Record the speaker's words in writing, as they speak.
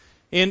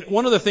And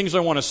one of the things I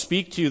want to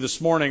speak to you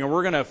this morning, and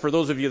we're going to, for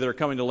those of you that are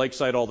coming to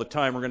Lakeside all the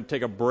time, we're going to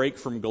take a break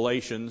from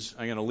Galatians.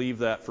 I'm going to leave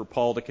that for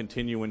Paul to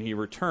continue when he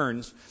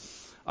returns.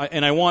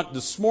 And I want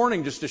this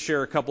morning just to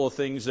share a couple of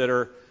things that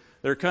are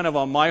kind of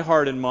on my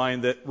heart and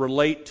mind that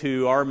relate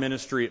to our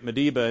ministry at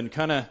Mediba, and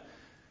kind of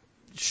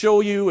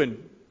show you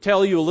and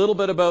tell you a little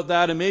bit about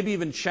that, and maybe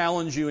even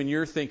challenge you in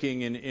your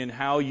thinking in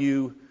how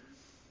you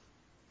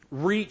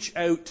reach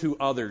out to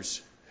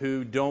others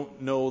who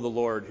don't know the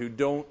Lord, who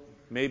don't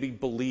maybe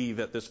believe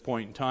at this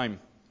point in time.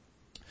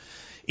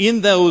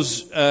 In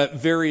those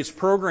various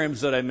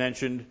programs that I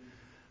mentioned,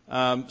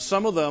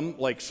 some of them,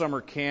 like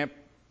summer camp,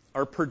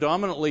 are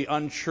predominantly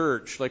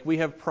unchurched. Like we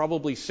have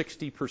probably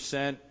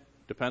 60%,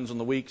 depends on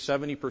the week,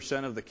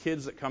 70% of the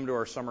kids that come to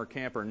our summer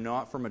camp are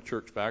not from a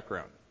church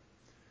background.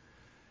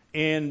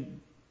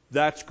 And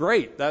that's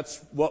great. That's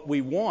what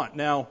we want.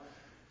 Now,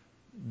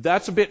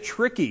 that's a bit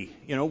tricky.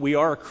 You know, we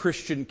are a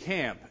Christian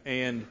camp,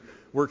 and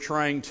we're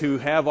trying to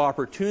have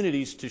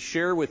opportunities to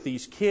share with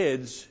these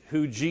kids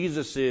who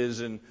Jesus is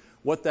and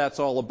what that's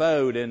all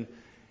about. And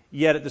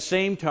yet at the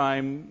same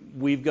time,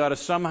 we've got to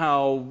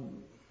somehow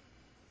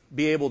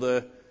be able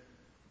to,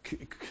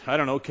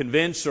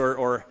 convince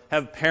or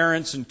have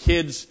parents and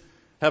kids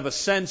have a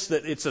sense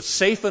that it's a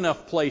safe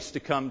enough place to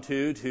come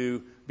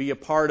to be a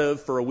part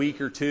of for a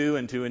week or two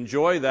and to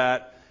enjoy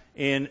that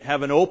and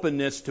have an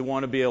openness to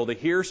want to be able to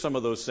hear some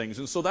of those things.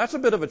 And so that's a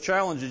bit of a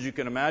challenge, as you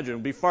can imagine. It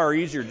would be far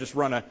easier to just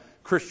run a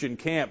Christian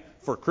camp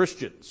for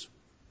Christians,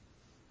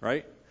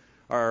 right?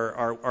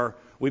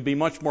 We'd be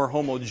much more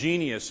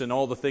homogeneous in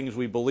all the things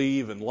we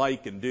believe and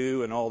like and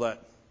do and all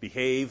that,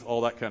 behave,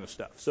 all that kind of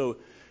stuff. So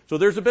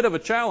there's a bit of a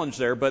challenge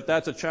there, but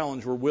that's a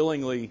challenge we're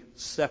willingly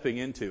stepping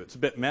into. It's a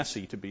bit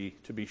messy, to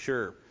be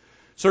sure.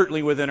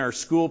 Certainly within our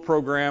school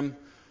program,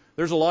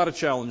 there's a lot of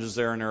challenges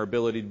there in our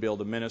ability to be able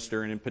to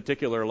minister, and in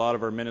particular, a lot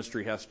of our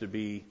ministry has to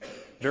be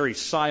very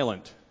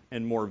silent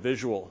and more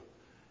visual.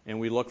 And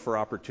we look for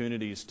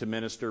opportunities to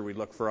minister. We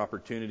look for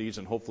opportunities,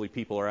 and hopefully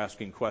people are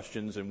asking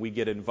questions, and we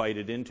get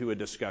invited into a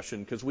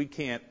discussion, because we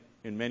can't,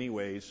 in many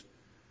ways,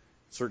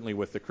 certainly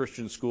with the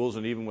Christian schools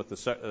and even with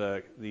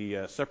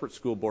the separate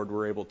school board,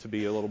 we're able to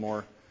be a little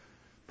more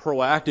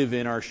proactive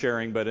in our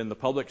sharing, but in the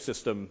public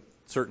system,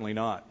 certainly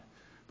not.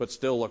 But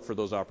still look for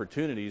those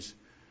opportunities.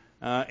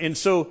 And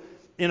so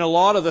in a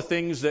lot of the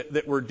things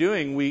that we're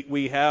doing,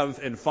 we have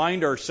and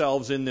find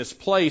ourselves in this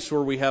place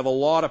where we have a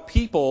lot of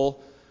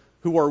people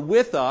who are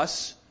with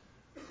us,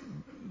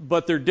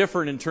 but they're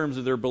different in terms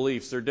of their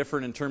beliefs. They're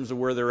different in terms of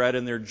where they're at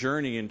in their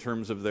journey, in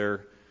terms of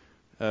their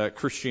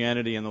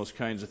Christianity and those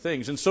kinds of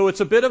things. And so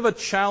it's a bit of a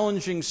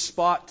challenging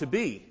spot to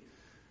be.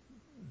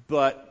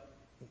 But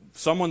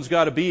someone's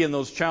got to be in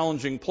those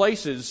challenging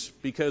places,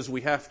 because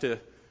we have to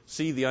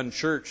see the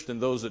unchurched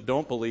and those that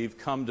don't believe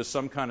come to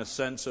some kind of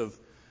sense of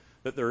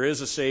that there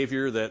is a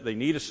Savior, that they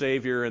need a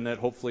Savior, and that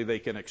hopefully they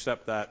can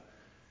accept that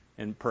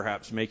and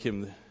perhaps make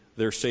Him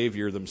their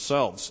Savior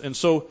themselves. And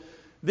so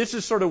this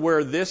is sort of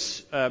where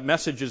this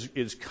message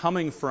is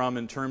coming from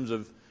in terms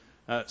of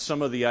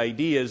some of the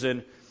ideas.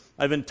 And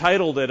I've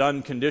entitled it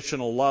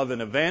Unconditional Love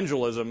and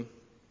Evangelism.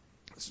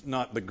 It's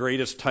not the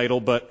greatest title,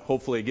 but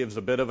hopefully it gives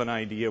a bit of an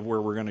idea of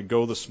where we're going to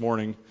go this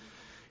morning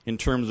in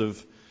terms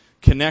of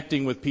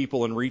connecting with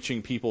people and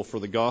reaching people for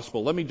the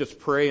gospel. Let me just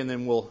pray, and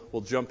then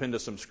we'll jump into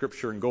some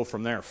scripture and go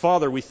from there.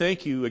 Father, we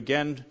thank you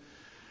again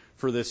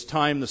for this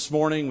time this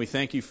morning. We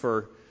thank you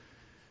for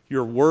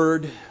your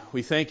word.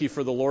 We thank you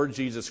for the Lord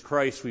Jesus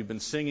Christ. We've been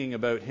singing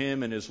about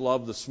Him and His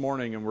love this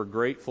morning, and we're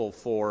grateful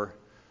for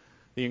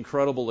the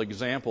incredible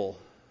example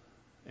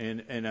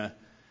and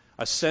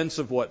a sense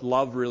of what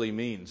love really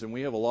means. And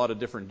we have a lot of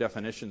different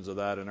definitions of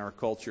that in our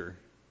culture.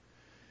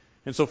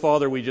 And so,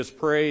 Father, we just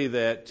pray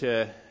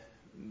that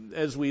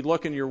as we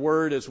look in your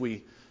word, as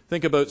we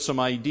think about some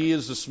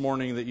ideas this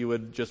morning, that you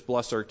would just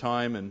bless our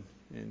time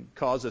and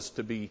cause us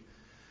to be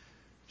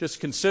just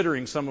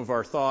considering some of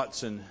our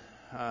thoughts and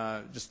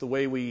just the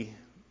way we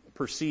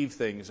perceive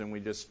things, and we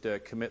just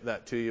commit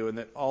that to you, and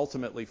that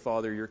ultimately,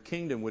 Father, your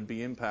kingdom would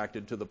be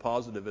impacted to the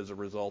positive as a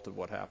result of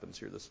what happens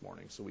here this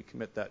morning. So we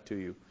commit that to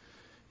you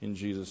in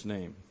Jesus'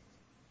 name.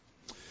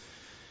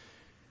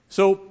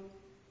 So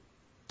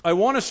I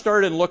want to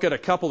start and look at a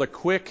couple of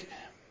quick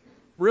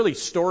really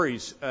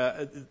stories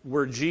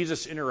where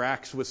Jesus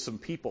interacts with some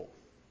people.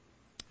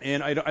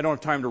 And I don't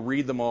have time to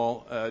read them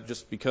all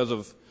just because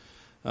of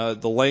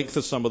the length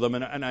of some of them.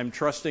 And I'm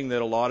trusting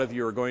that a lot of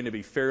you are going to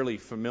be fairly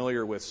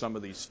familiar with some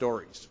of these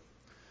stories.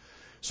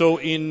 So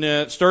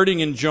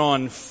starting in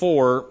John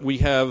 4, we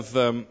have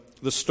the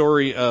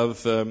story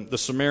of the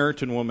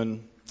Samaritan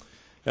woman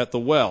at the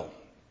well.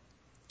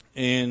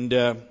 And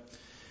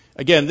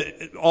again,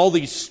 all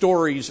these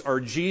stories are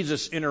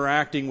Jesus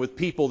interacting with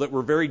people that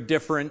were very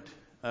different,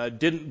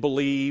 didn't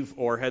believe,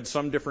 or had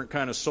some different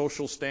kind of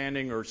social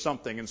standing or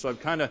something. And so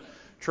I've kind of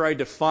tried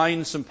to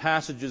find some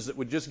passages that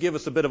would just give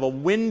us a bit of a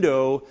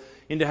window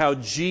into how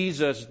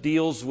Jesus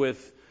deals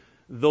with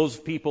those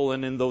people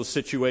and in those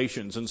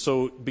situations. And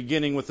so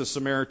beginning with the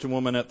Samaritan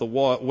woman at the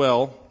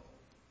well,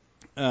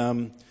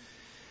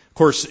 Of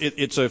course,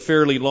 it's a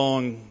fairly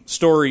long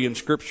story in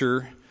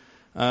Scripture,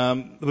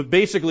 but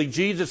basically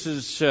Jesus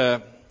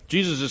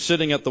is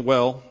sitting at the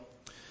well,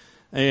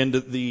 and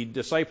the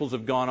disciples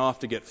have gone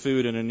off to get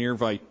food in a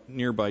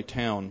nearby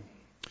town.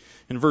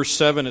 In verse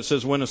 7 it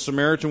says, when a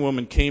Samaritan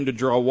woman came to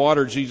draw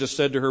water, Jesus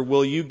said to her,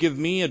 will you give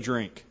me a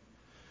drink?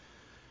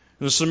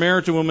 And the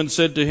Samaritan woman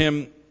said to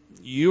him,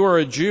 you are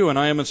a Jew and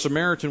I am a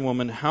Samaritan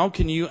woman. How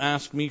can you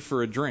ask me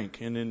for a drink?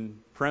 And in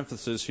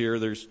parenthesis here,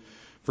 there's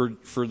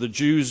for the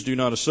Jews do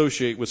not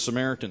associate with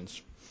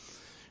Samaritans.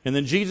 And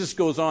then Jesus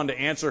goes on to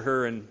answer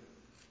her and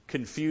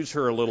confuse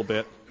her a little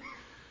bit,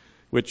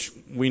 which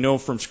we know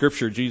from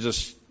Scripture.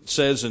 Jesus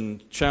says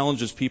and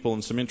challenges people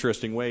in some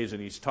interesting ways,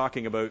 and he's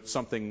talking about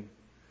something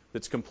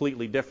that's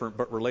completely different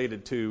but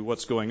related to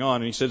what's going on.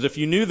 And he says, if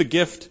you knew the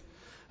gift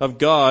of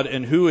God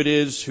and who it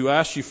is who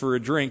asks you for a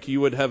drink,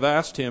 you would have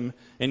asked him,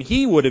 and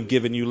he would have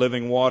given you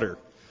living water.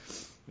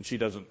 And she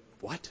doesn't,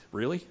 what?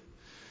 Really?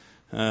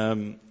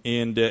 And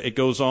it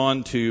goes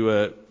on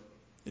to,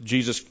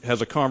 Jesus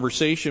has a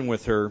conversation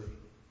with her.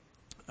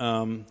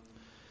 In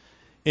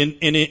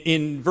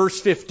verse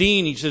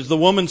 15, he says, the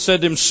woman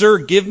said to him, sir,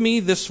 give me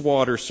this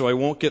water so I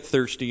won't get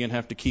thirsty and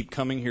have to keep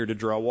coming here to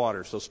draw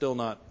water. So still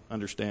not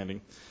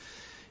understanding.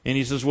 And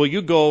he says, well,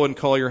 you go and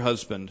call your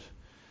husband.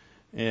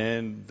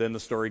 And then the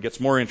story gets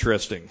more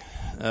interesting.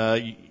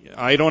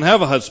 I don't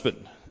have a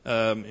husband.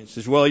 He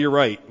says, well, you're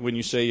right when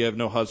you say you have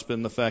no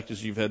husband. The fact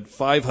is you've had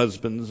 5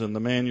 husbands, and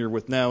the man you're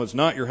with now is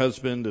not your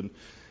husband, and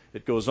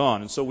it goes on.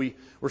 And so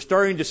we're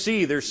starting to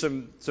see there's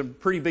some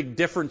pretty big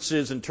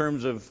differences in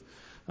terms of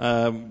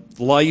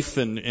life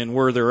and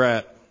where they're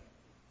at.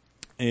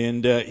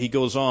 And he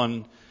goes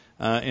on,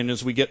 and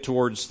as we get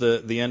towards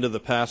the end of the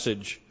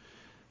passage,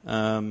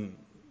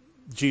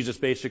 Jesus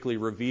basically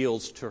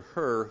reveals to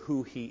her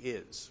who he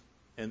is.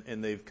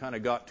 And they've kind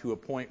of got to a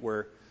point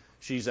where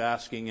she's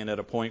asking and at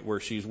a point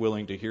where she's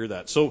willing to hear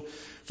that. So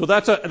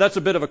that's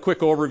a bit of a quick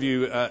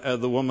overview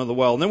of the woman of the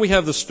well. And then we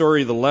have the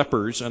story of the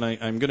lepers, and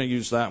I'm going to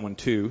use that one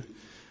too,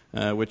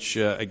 which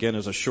again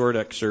is a short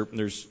excerpt.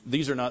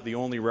 These are not the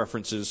only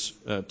references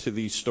to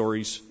these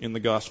stories in the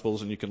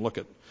Gospels, and you can look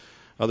at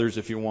others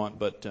if you want,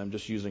 but I'm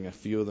just using a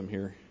few of them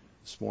here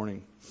this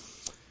morning.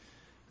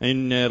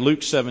 In Luke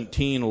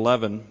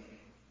 17:11,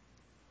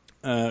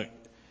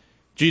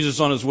 Jesus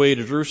on his way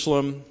to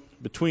Jerusalem,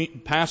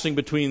 passing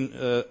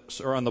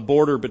on the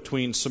border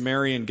between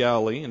Samaria and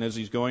Galilee, and as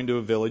he's going to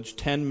a village,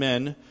 10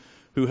 men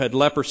who had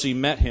leprosy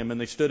met him, and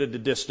they stood at a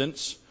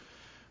distance.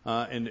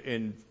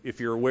 And if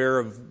you're aware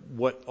of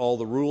what all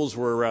the rules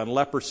were around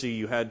leprosy,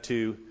 you had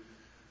to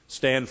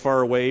stand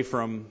far away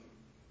from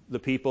the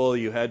people,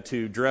 you had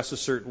to dress a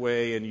certain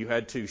way, and you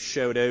had to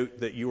shout out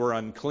that you were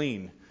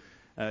unclean,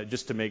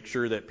 just to make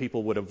sure that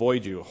people would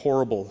avoid you. A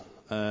horrible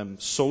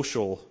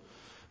social,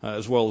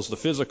 as well as the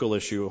physical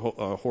issue,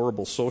 a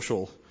horrible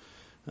social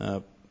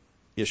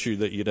issue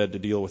that you'd had to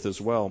deal with as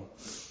well.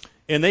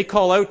 And they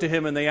call out to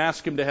him and they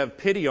ask him to have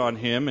pity on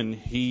him, and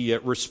he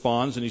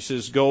responds and he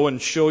says, go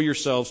and show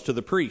yourselves to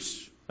the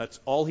priests. That's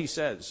all he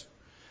says.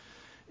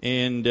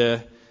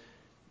 And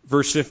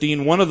verse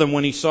 15, one of them,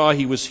 when he saw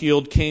he was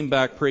healed, came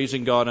back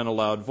praising God in a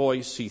loud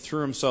voice. He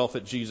threw himself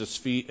at Jesus'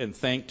 feet and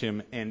thanked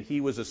him, and he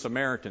was a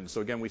Samaritan.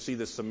 So again, we see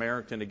this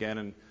Samaritan again,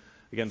 and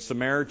again,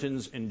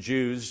 Samaritans and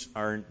Jews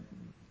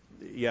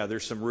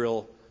there's some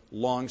real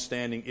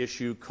long-standing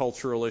issue,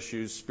 cultural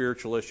issues,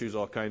 spiritual issues,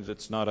 all kinds.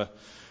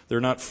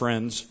 They're not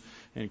friends.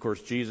 And of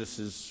course, Jesus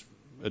is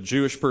a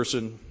Jewish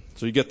person,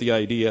 so you get the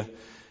idea.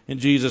 And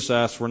Jesus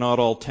asked, were not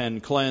all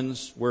 10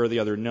 cleansed? Where are the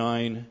other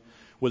 9?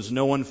 Was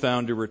no one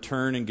found to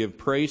return and give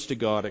praise to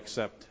God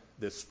except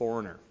this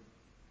foreigner?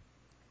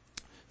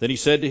 Then he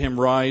said to him,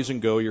 rise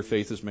and go, your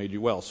faith has made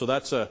you well. So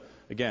that's,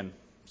 again,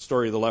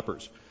 story of the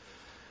lepers.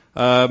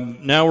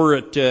 Now we're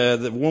at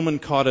the woman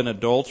caught in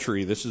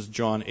adultery. This is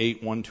John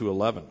 8,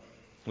 1-11.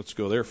 Let's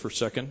go there for a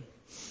second.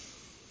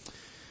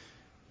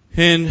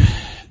 And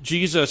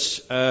Jesus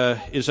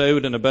is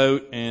out and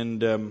about,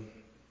 and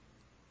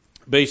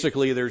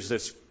basically there's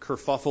this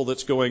kerfuffle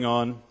that's going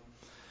on.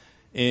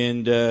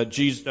 And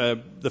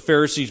the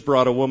Pharisees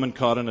brought a woman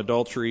caught in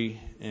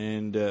adultery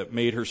and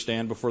made her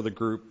stand before the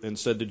group and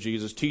said to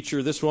Jesus,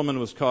 Teacher, this woman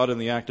was caught in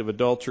the act of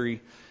adultery,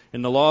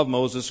 and the law of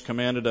Moses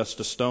commanded us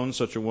to stone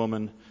such a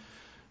woman.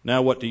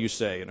 Now what do you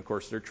say? And of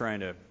course they're trying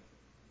to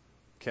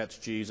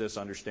catch Jesus,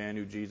 understand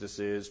who Jesus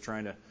is,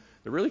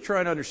 they're really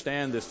trying to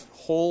understand this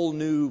whole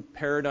new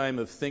paradigm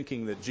of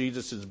thinking that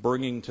Jesus is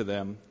bringing to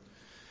them.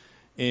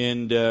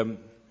 And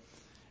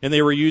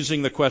they were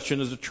using the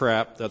question as a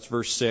trap. That's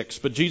verse 6.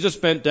 But Jesus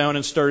bent down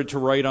and started to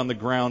write on the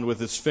ground with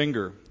his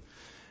finger.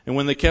 And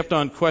when they kept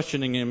on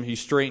questioning him, he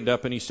straightened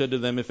up and he said to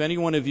them, If any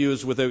one of you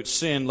is without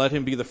sin, let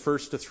him be the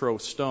first to throw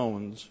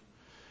stones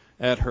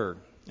at her.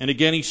 And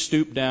again he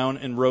stooped down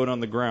and wrote on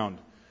the ground.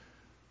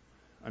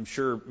 I'm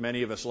sure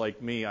many of us,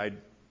 like me, I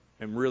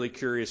am really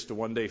curious to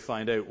one day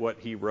find out what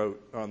he wrote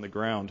on the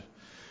ground.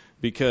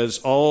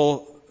 Because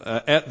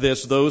at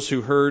this, those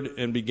who heard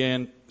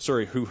began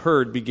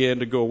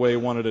to go away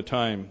one at a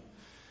time.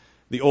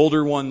 The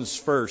older ones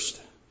first.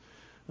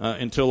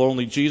 until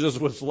only Jesus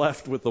was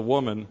left with the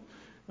woman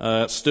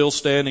still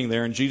standing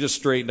there. And Jesus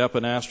straightened up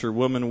and asked her,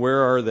 "Woman,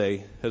 where are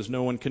they? Has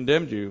no one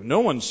condemned you?"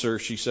 "No one, sir,"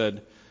 she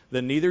said.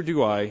 "Then neither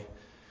do I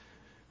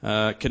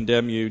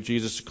condemn you."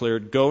 Jesus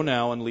declared, "Go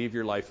now and leave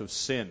your life of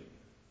sin."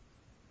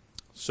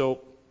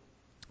 So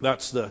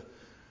that's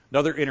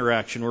another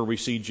interaction where we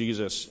see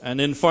Jesus. And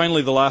then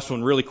finally, the last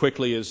one really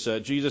quickly is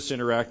Jesus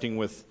interacting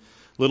with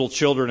little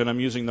children, and I'm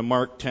using the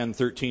Mark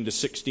 10:13 to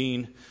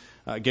 16.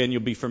 Again,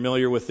 you'll be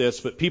familiar with this,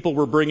 but people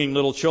were bringing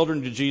little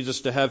children to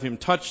Jesus to have him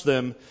touch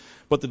them,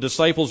 but the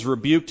disciples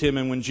rebuked him,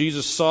 and when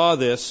Jesus saw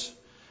this,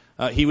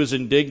 he was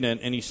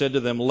indignant, and he said to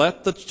them,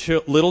 "Let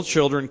the little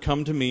children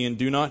come to me, and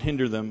do not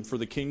hinder them, for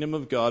the kingdom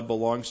of God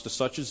belongs to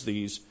such as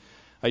these.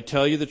 I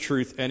tell you the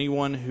truth,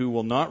 anyone who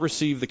will not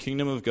receive the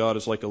kingdom of God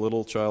is like a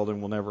little child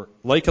and will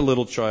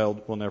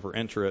never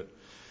enter it."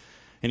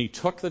 And he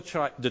took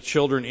the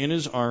children in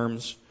his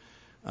arms,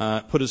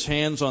 put his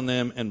hands on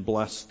them, and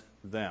blessed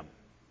them.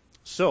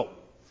 So,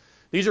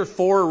 these are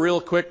 4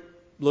 real quick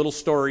little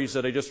stories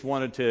that I just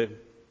wanted to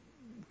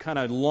kind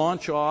of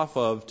launch off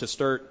of to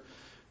start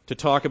to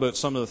talk about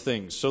some of the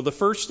things. So the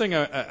first thing,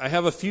 I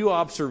have a few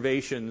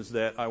observations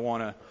that I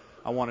want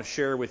to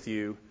share with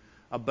you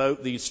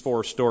about these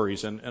 4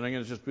 stories, and I'm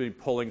going to just be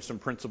pulling some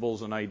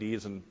principles and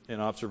ideas and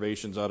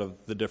observations out of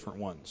the different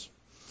ones.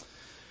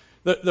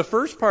 The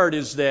first part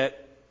is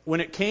that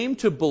when it came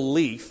to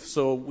belief,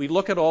 so we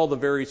look at all the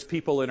various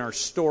people in our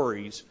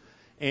stories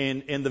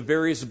and the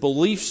various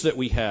beliefs that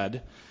we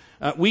had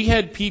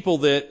people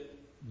that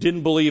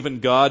didn't believe in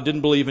God, didn't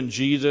believe in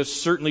Jesus,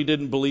 certainly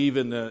didn't believe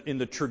in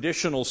the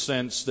traditional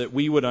sense that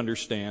we would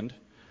understand.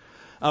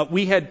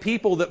 We had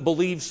people that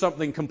believed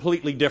something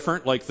completely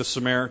different, like the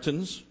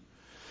Samaritans.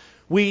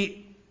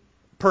 We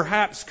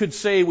perhaps could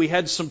say we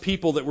had some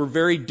people that were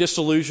very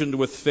disillusioned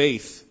with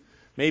faith,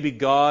 maybe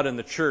God and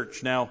the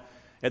church. Now,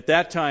 at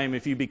that time,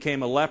 if you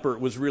became a leper, it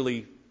was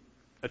really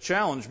a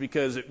challenge,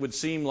 because it would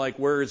seem like,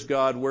 where is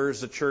God, where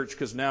is the church,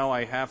 because now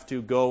I have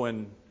to go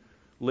and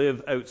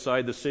live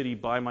outside the city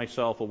by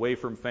myself, away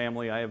from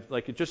family. I have,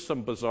 it's just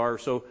some bizarre.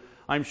 So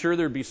I'm sure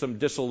there'd be some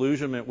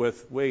disillusionment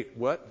with, wait,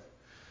 what?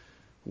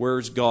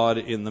 Where's God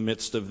in the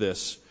midst of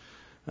this?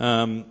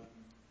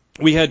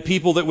 We had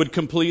people that would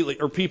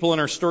people in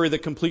our story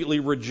that completely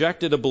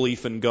rejected a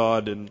belief in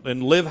God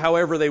and live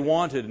however they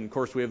wanted. And of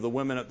course, we have the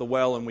woman at the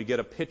well, and we get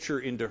a picture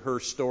into her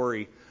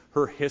story,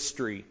 her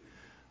history.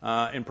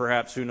 And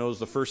perhaps, who knows,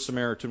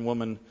 the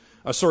woman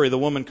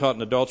caught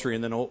in adultery,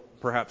 and then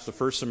perhaps the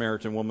first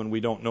Samaritan woman, we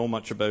don't know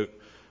much about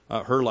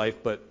her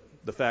life, but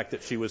the fact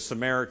that she was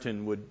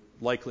Samaritan would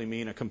likely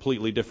mean a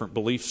completely different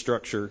belief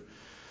structure.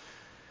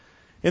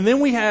 And then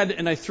we had,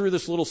 and I threw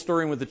this little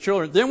story in with the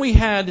children, then we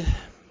had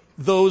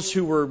those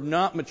who were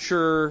not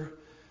mature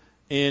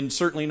and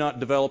certainly not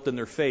developed in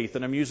their faith.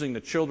 And I'm using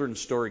the children's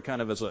story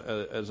kind of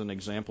as an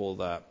example of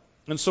that.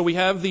 And so we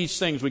have these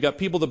things. We got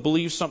people that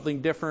believe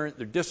something different.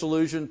 They're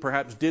disillusioned,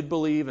 perhaps did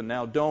believe and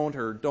now don't,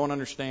 or don't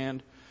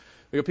understand.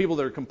 We got people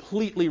that are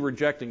completely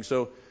rejecting.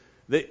 So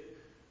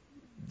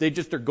they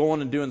just are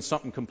going and doing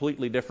something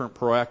completely different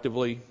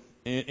proactively.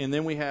 And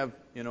then we have,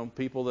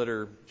 people that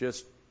are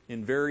just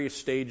in various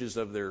stages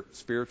of their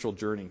spiritual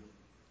journey.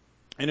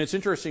 And it's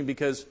interesting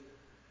because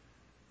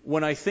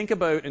when I think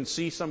about and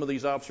see some of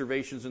these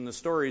observations in the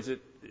stories,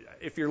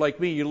 if you're like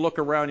me, you look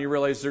around, you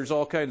realize there's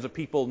all kinds of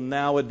people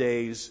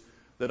nowadays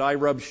that I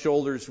rub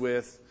shoulders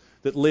with,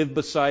 that live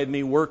beside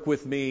me, work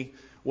with me,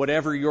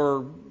 whatever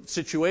your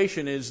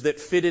situation is, that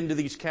fit into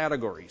these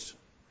categories.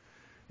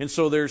 And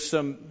so there's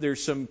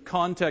some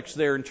context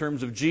there in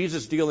terms of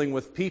Jesus dealing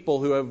with people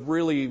who have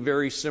really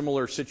very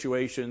similar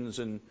situations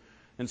and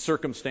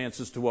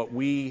circumstances to what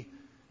we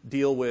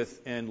deal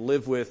with and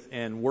live with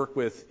and work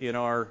with in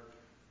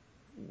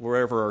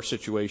wherever our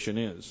situation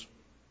is.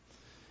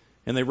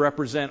 And they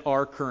represent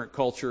our current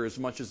culture as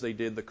much as they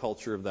did the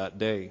culture of that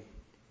day.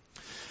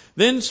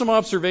 Then some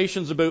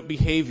observations about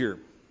behavior.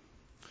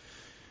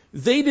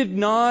 They did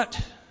not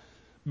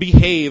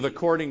behave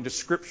according to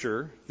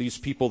Scripture, these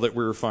people that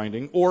we were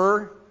finding,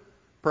 or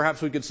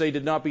perhaps we could say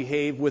did not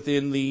behave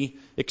within the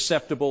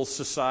acceptable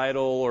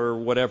societal or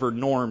whatever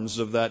norms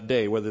of that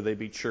day, whether they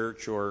be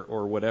church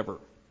or whatever.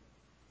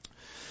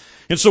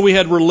 And so we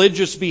had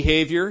religious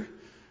behavior.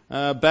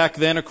 Back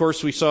then, of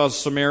course, we saw a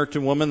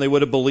Samaritan woman. They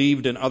would have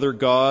believed in other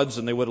gods,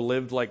 and they would have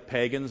lived like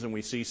pagans, and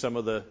we see some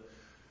of the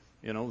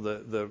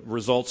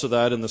results of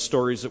that in the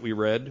stories that we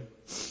read.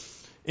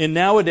 And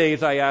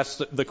nowadays, I ask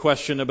the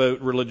question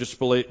about religious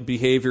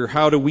behavior: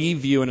 how do we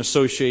view and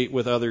associate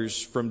with others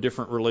from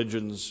different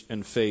religions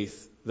and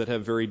faith that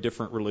have very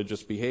different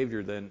religious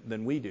behavior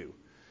than we do?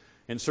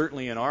 And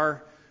certainly in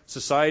our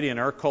society, in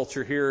our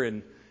culture here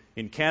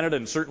in Canada,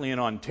 and certainly in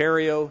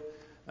Ontario,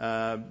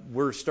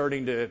 we're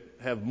starting to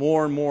have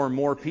more and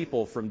more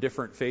people from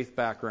different faith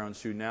backgrounds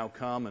who now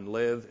come and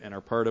live and are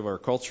part of our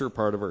culture,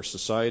 part of our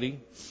society.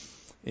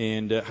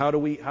 And how do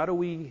we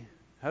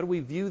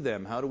view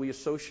them? How do we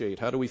associate?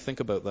 How do we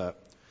think about that?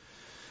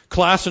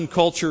 Class and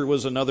culture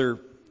was another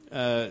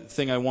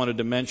thing I wanted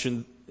to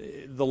mention.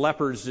 The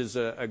lepers is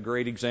a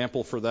great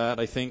example for that.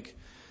 I think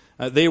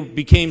They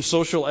became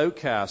social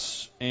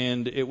outcasts,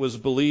 and it was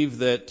believed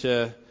that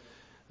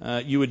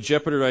you would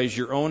jeopardize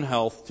your own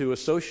health to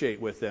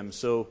associate with them.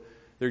 So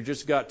there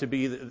just got to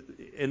be,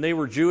 and they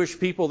were Jewish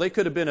people. They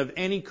could have been of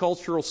any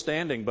cultural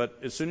standing, but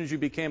as soon as you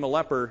became a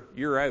leper,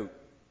 you're out.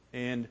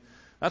 And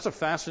that's a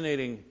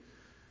fascinating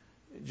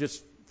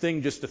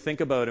thing to think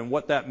about, and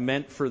what that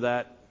meant for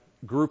that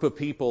group of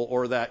people,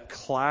 or that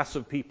class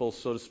of people,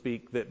 so to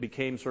speak, that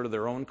became sort of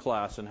their own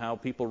class, and how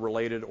people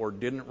related or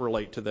didn't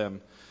relate to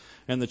them,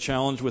 and the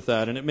challenge with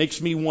that. And it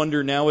makes me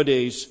wonder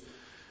nowadays,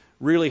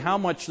 really, how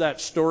much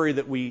that story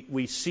that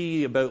we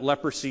see about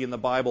leprosy in the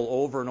Bible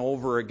over and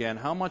over again,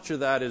 how much of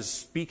that is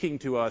speaking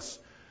to us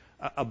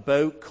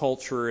about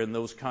culture and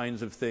those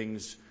kinds of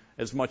things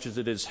as much as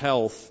it is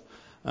health,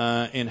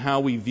 and how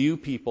we view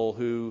people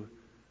who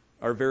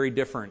are very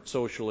different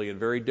socially and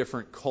very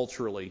different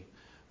culturally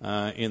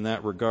in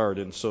that regard.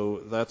 And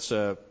so that's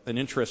an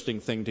interesting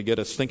thing to get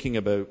us thinking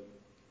about.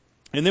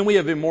 And then we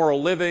have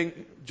immoral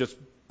living, just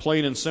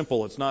plain and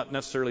simple. It's not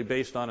necessarily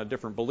based on a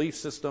different belief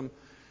system.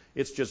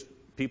 It's just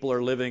people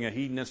are living a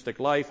hedonistic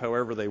life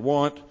however they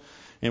want.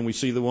 And we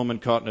see the woman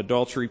caught in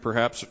adultery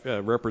perhaps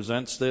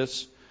represents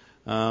this.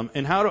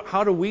 And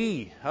how do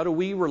we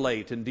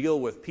relate and deal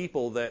with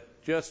people that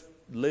just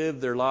live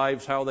their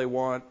lives how they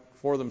want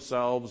for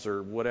themselves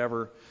or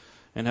whatever,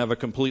 and have a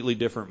completely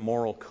different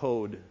moral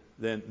code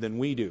than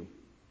we do?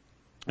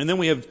 And then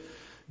we have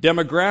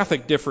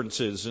demographic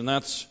differences, and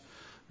that's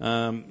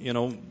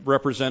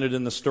represented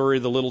in the story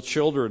of the little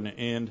children.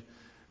 And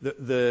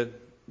if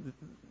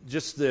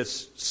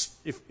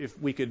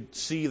we could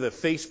see the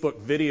Facebook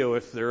video,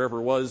 if there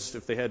ever was,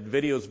 if they had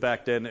videos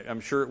back then,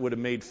 I'm sure it would have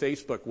made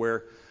Facebook,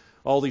 where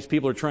all these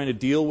people are trying to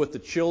deal with the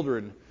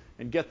children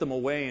and get them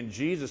away, and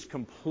Jesus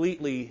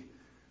completely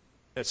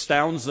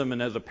astounds them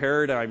and has a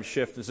paradigm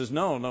shift and says,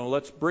 no,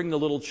 let's bring the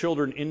little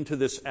children into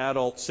this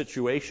adult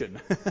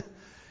situation.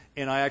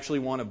 And I actually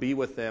want to be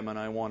with them, and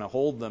I want to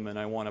hold them, and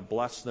I want to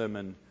bless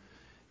them.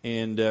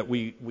 And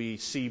we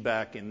see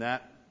back in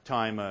that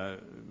time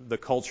the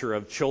culture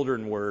of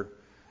children were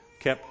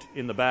kept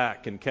in the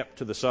back and kept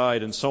to the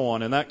side and so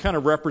on. And that kind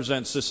of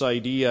represents this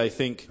idea, I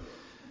think,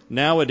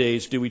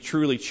 nowadays. Do we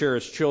truly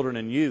cherish children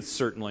and youth?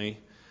 Certainly.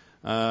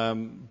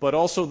 But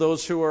also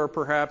those who are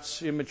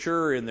perhaps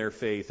immature in their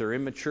faith or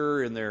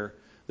immature in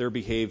their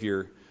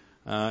behavior,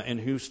 and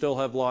who still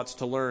have lots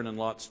to learn and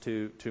lots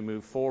to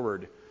move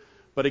forward.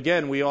 But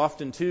again, we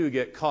often too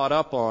get caught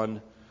up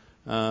on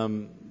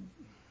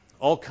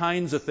all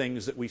kinds of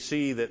things that we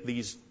see that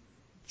these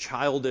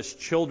childish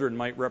children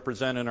might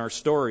represent in our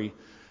story.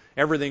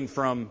 Everything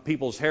from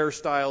people's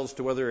hairstyles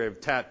to whether they have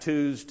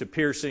tattoos to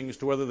piercings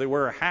to whether they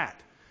wear a hat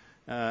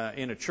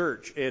in a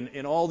church.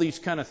 And all these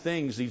kind of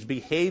things, these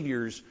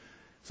behaviors,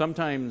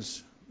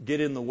 sometimes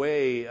get in the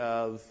way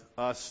of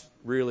us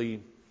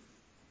really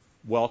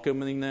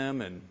welcoming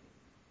them, and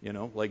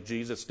like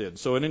Jesus did.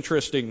 So an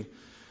interesting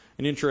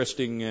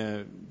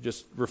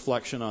just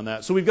reflection on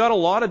that. So we've got a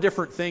lot of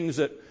different things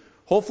that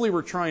hopefully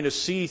we're trying to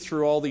see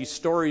through all these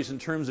stories in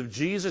terms of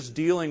Jesus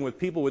dealing with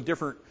people with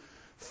different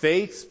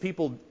faiths,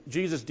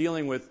 Jesus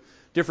dealing with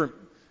different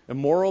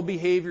immoral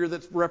behavior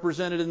that's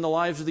represented in the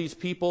lives of these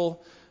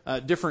people,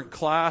 different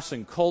class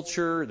and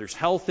culture. There's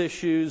health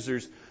issues.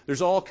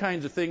 There's all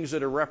kinds of things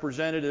that are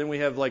represented. And then we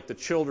have like the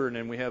children,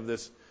 and we have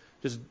this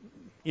just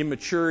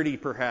immaturity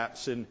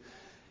perhaps. And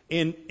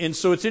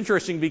so it's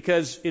interesting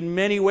because in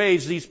many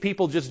ways these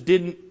people just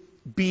didn't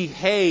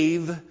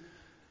behave,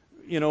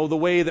 the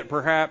way that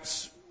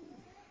perhaps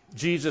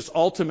Jesus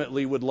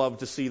ultimately would love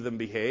to see them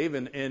behave.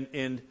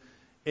 And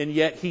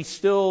yet he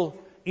still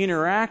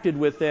interacted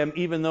with them,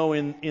 even though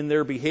in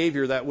their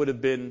behavior that would have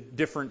been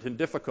different and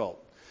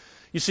difficult.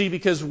 You see,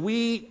 because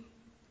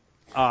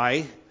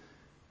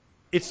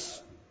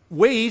it's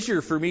way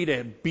easier for me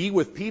to be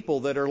with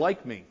people that are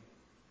like me,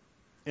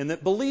 and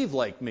that believe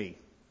like me,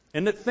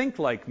 and that think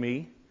like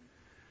me.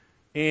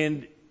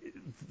 And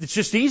it's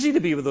just easy to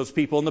be with those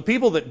people. And the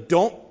people that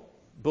don't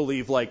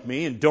believe like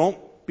me and don't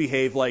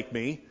behave like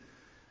me,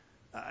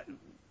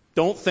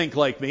 don't think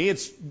like me,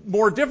 it's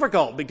more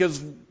difficult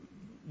because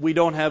we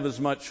don't have as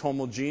much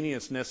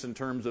homogeneousness in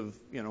terms of,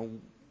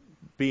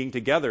 being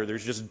together.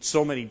 There's just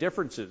so many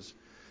differences.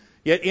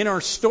 Yet in our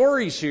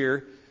stories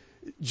here,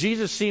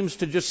 Jesus seems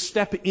to just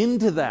step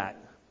into that.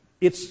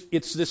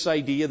 It's this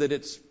idea that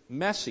it's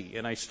messy.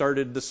 And I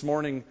started this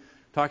morning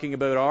talking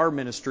about our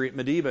ministry at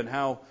Medeba and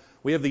how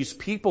we have these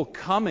people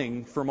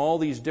coming from all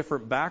these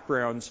different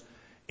backgrounds,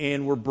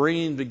 and we're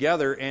bringing them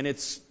together, and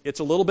it's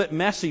a little bit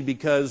messy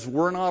because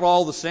we're not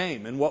all the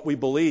same in what we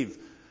believe,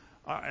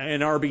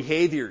 in our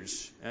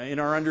behaviors, in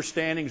our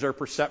understandings, our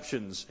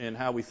perceptions, and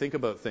how we think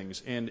about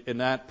things. And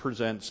that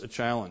presents a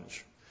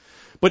challenge.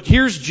 But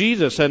here's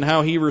Jesus and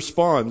how he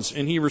responds.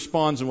 And he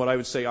responds in what I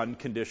would say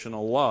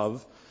unconditional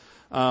love.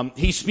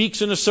 He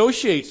speaks and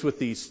associates with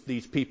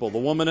these people. The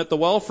woman at the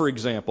well, for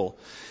example.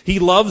 He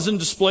loves and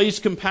displays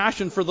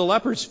compassion for the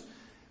lepers.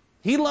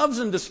 He loves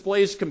and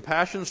displays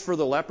compassion for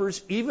the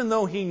lepers, even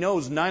though he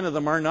knows 9 of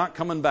them are not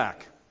coming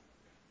back.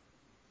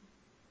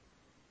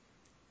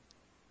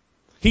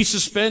 He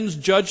suspends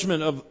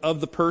judgment of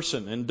the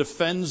person and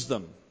defends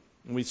them.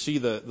 And we see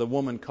the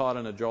woman caught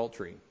in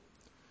adultery.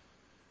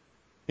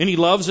 And he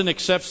loves and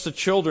accepts the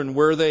children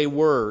where they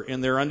were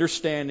in their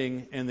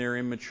understanding and their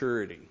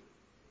immaturity.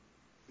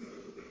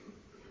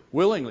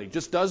 Willingly,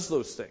 just does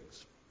those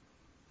things.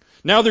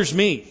 Now there's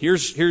me.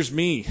 Here's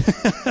me.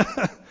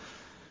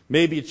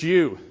 Maybe it's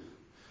you.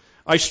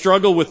 I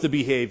struggle with the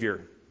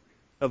behavior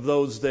of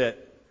those that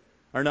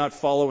are not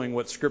following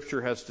what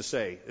Scripture has to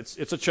say.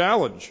 It's a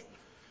challenge.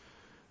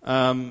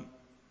 I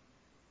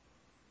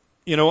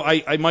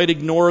might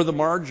ignore the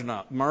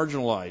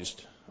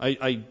marginalized.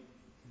 I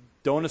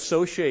don't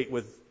associate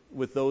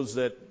with those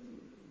that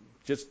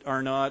just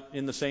are not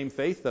in the same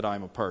faith that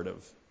I'm a part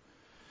of.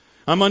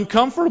 I'm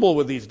uncomfortable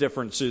with these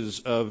differences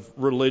of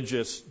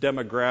religious,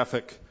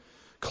 demographic,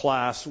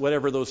 class,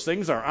 whatever those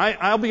things are.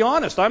 I'll be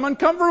honest, I'm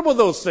uncomfortable with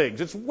those things.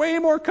 It's way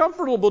more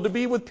comfortable to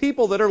be with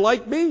people that are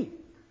like me.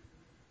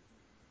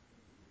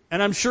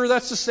 And I'm sure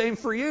that's the same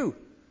for you.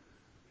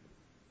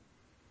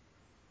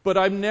 But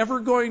I'm never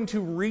going to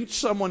reach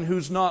someone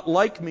who's not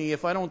like me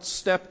if I don't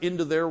step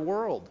into their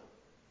world.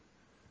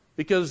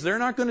 Because they're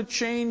not going to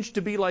change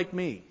to be like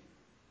me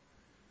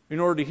in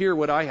order to hear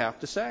what I have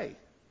to say.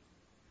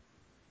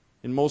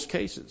 In most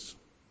cases.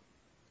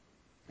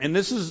 And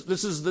this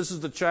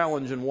is the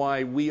challenge and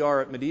why we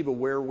are at Medeba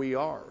where we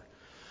are.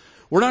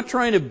 We're not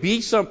trying to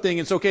be something.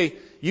 It's okay,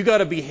 you got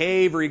to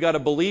behave or you got to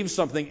believe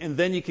something and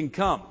then you can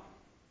come.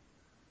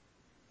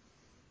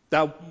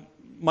 That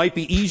might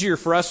be easier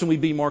for us and we'd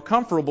be more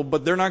comfortable,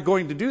 but they're not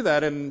going to do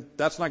that and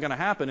that's not going to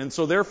happen. And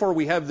so therefore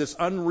we have this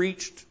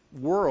unreached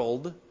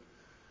world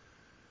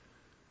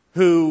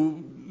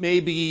who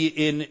maybe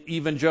in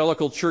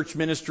evangelical church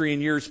ministry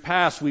in years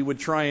past, we would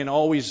try and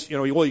always,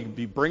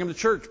 you bring them to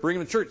church, bring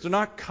them to church. They're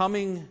not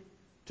coming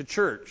to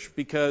church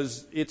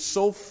because it's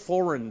so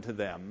foreign to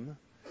them.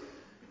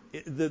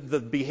 The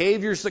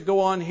behaviors that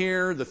go on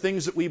here, the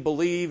things that we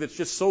believe, it's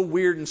just so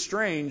weird and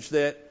strange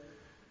that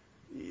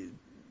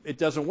it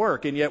doesn't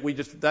work. And yet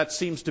that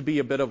seems to be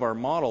a bit of our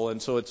model.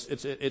 And so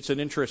it's an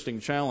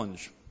interesting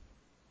challenge.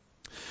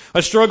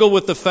 I struggle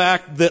with the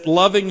fact that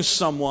loving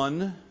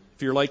someone,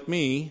 if you're like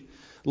me,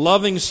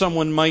 loving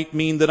someone might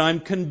mean that I'm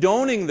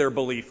condoning their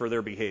belief or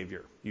their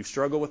behavior. You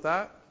struggle with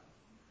that?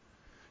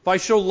 If I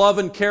show love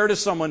and care to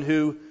someone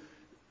who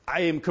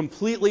I am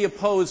completely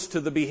opposed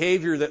to the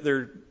behavior that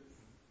they're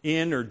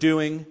in or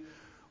doing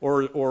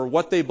or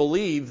what they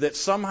believe, that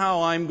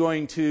somehow I'm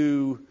going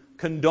to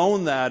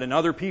condone that and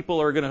other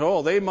people are going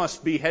to, they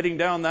must be heading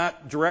down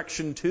that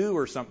direction too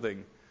or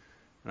something.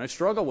 And I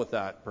struggle with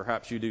that.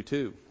 Perhaps you do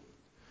too.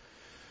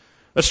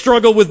 A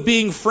struggle with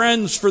being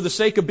friends for the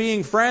sake of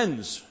being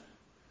friends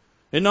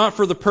and not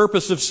for the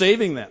purpose of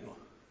saving them,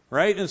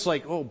 right? And it's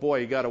like, oh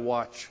boy, you got to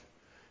watch.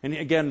 And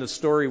again, the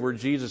story where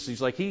Jesus,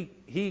 he's like,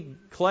 he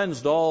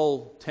cleansed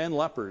all 10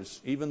 lepers,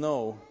 even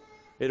though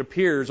it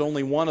appears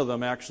only one of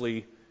them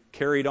actually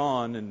carried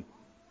on and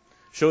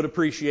showed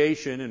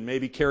appreciation and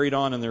maybe carried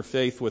on in their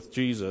faith with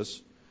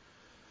Jesus.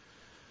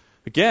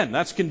 Again,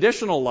 that's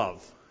conditional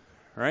love,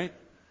 right?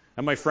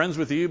 Am I friends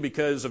with you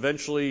because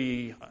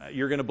eventually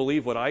you're going to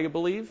believe what I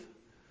believe?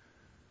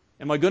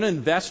 Am I going to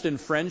invest in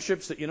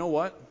friendships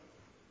that,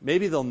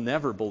 maybe they'll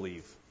never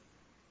believe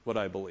what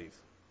I believe?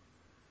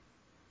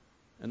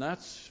 And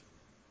that's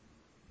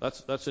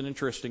an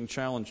interesting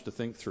challenge to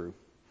think through.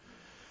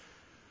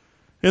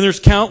 And there's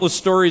countless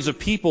stories of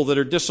people that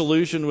are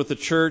disillusioned with the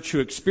church who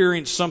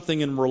experience something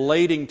in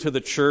relating to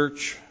the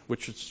church,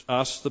 which is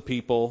us, the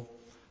people,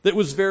 that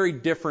was very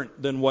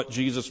different than what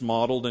Jesus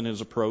modeled in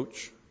his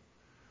approach.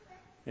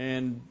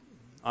 And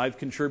I've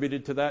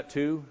contributed to that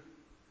too.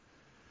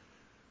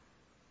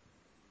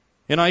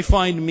 And I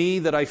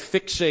find that I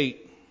fixate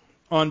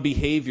on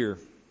behavior.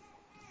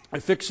 I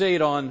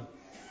fixate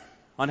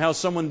on how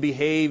someone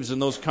behaves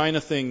and those kind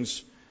of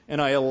things.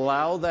 And I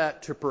allow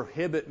that to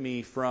prohibit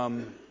me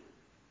from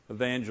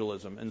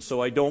evangelism. And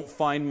so I don't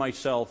find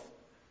myself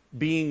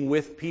being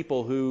with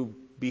people who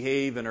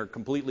behave and are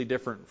completely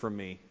different from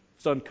me.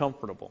 It's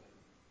uncomfortable.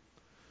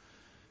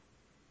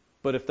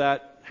 But if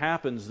that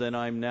happens, then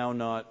I'm now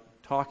not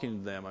talking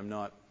to them. I'm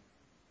not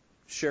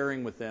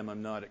sharing with them.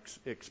 I'm not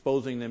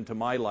exposing them to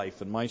my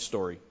life and my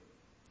story.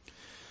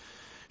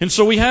 And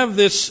so we have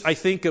this, I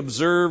think,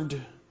 observed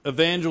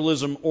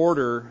evangelism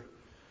order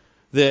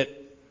that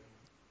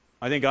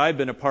I think I've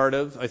been a part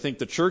of. I think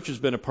the church has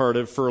been a part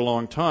of for a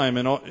long time.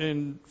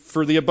 And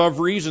for the above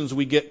reasons,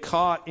 we get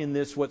caught in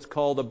this what's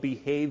called a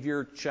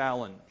behavior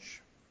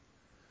challenge.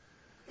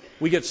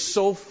 We get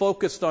so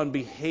focused on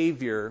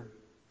behavior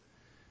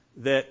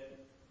that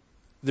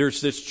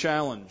there's this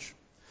challenge.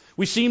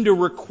 We seem to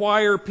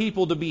require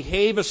people to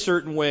behave a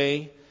certain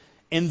way,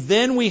 and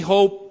then we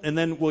hope, and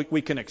then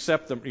we can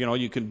accept them.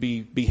 You can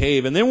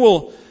behave, and then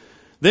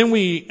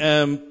we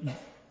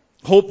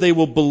hope they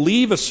will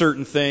believe a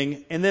certain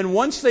thing, and then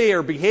once they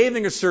are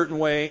behaving a certain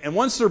way, and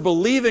once they're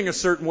believing a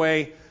certain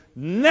way,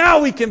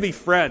 now we can be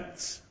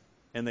friends,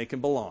 and they can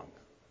belong.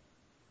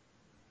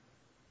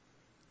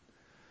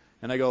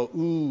 And I go,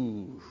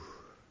 ooh,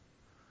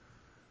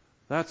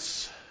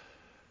 that's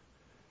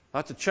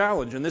That's a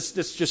challenge. And this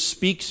just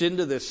speaks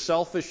into this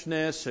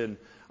selfishness, and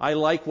I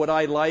like what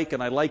I like,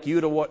 and I like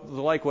you to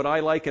like what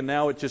I like, and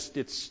now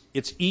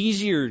it's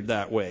easier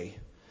that way.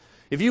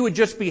 If you would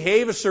just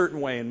behave a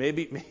certain way, and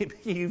maybe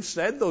you've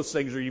said those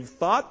things or you've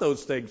thought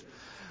those things,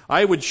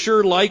 I would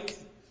sure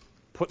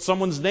put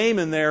someone's name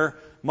in there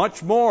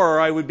much more.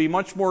 I would be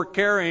much more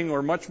caring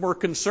or much more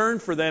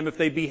concerned for them if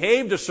they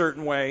behaved a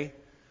certain way.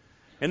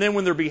 And then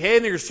when they're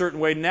behaving a certain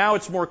way, now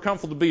it's more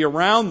comfortable to be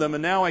around them,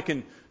 and now I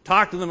can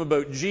talk to them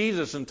about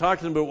Jesus and talk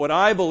to them about what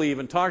I believe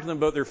and talk to them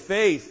about their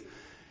faith.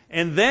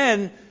 And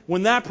then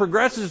when that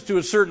progresses to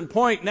a certain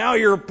point, now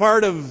you're a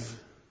part of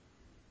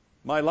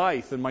my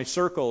life and my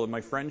circle and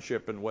my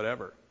friendship and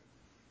whatever.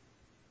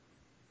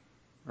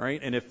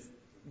 Right? And if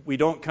we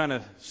don't kind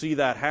of see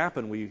that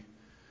happen, we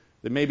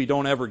maybe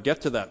don't ever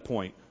get to that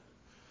point.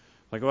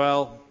 Like,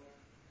 well,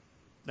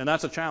 and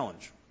that's a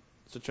challenge.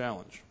 It's a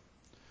challenge.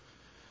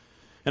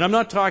 And I'm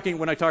not talking,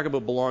 when I talk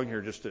about belong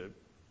here,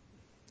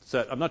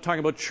 I'm not talking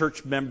about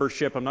church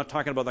membership. I'm not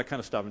talking about that kind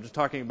of stuff. I'm just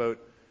talking about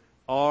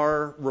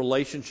our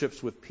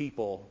relationships with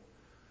people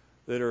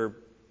that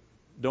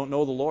don't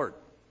know the Lord,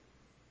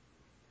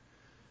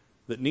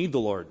 that need the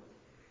Lord.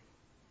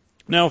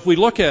 Now, if we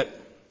look at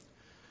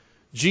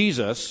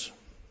Jesus,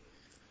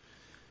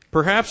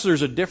 perhaps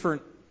there's a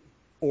different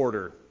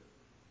order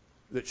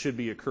that should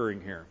be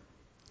occurring here.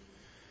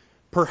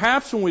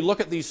 Perhaps when we look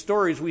at these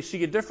stories, we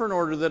see a different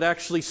order that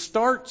actually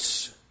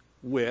starts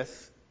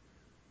with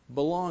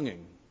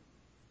belonging.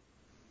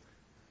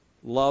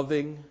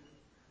 Loving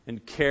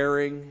and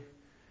caring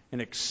and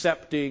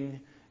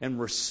accepting and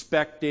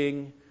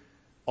respecting,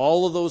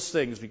 all of those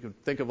things. We can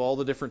think of all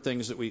the different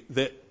things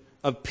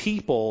of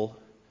people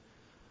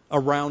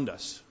around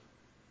us.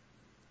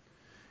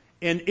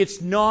 And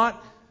it's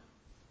not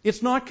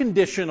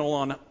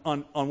conditional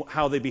on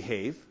how they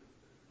behave.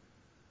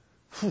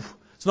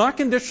 It's not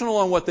conditional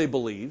on what they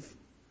believe.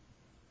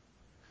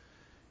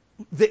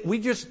 We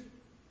just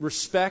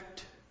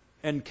respect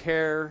and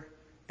care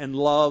and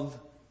love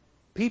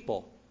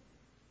people.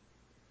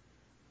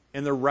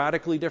 And they're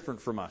radically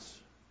different from us.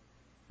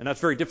 And that's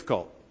very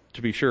difficult,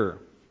 to be sure.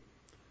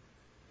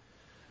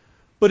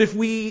 But if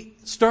we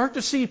start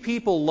to see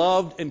people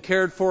loved and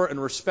cared for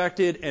and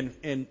respected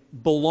and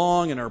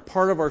belong and are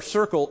part of our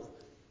circle,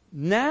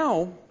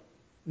 now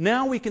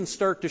we can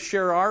start to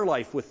share our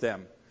life with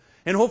them.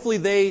 And hopefully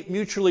they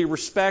mutually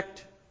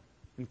respect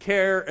and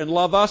care and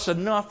love us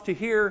enough to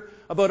hear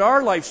about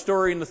our life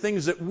story and the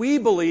things that we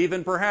believe,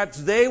 and perhaps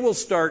they will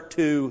start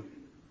to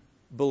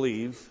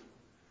believe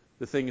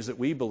the things that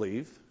we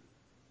believe.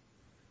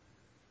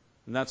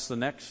 And that's the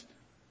next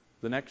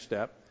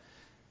step.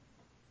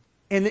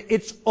 And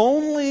it's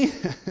only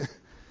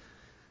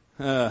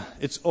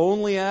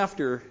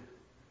after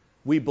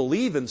we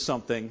believe in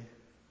something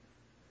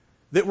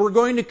that we're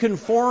going to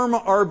conform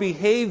our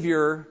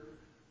behavior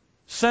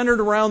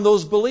centered around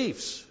those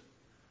beliefs.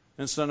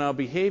 And so now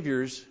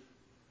behavior's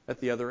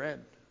at the other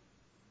end.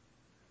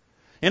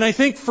 And I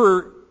think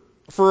for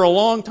a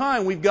long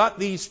time we've got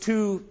these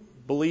two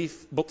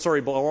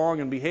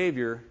belong and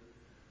behavior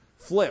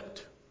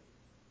flipped.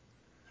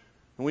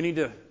 And we need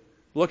to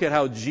look at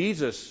how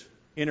Jesus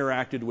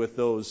interacted with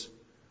those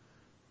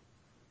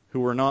who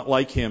were not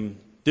like him,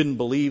 didn't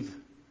believe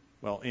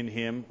in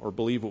him or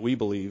believe what we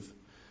believe,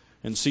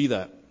 and see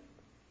that.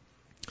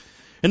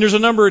 And there's a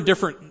number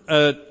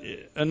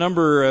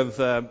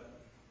of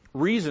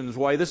reasons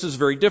why this is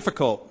very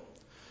difficult.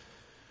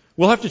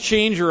 We'll have to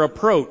change our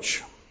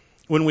approach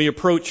when we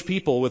approach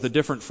people with a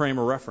different frame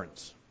of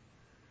reference.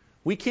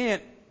 We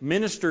can't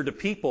minister to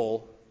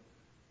people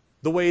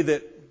the way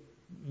that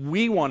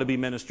we want to be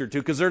ministered to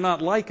because they're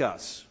not like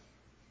us.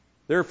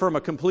 They're from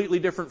a completely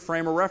different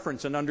frame of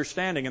reference and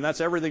understanding, and that's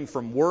everything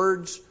from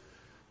words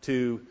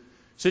to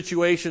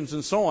situations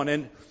and so on.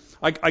 And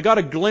I got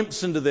a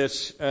glimpse into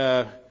this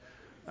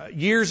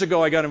years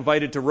ago. I got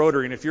invited to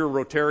Rotary, and if you're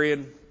a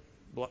Rotarian,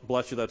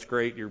 bless you, that's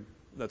great. You're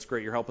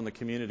helping the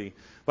community.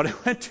 But I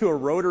went to a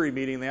Rotary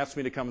meeting. They asked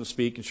me to come and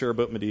speak and share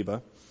about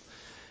Mediba.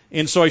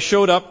 And so I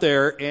showed up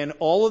there, and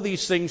all of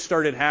these things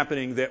started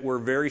happening that were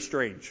very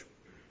strange.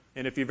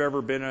 And if you've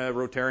ever been a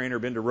Rotarian or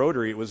been to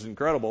Rotary, it was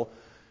incredible.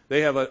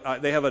 They have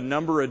a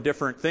number of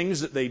different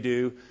things that they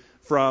do.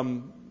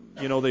 From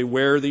they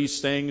wear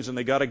these things, and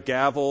they got a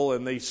gavel,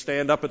 and they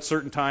stand up at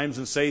certain times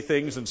and say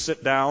things and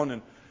sit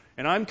down.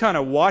 And I'm kind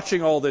of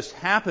watching all this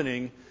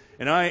happening,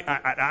 and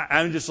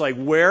I'm just like,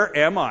 where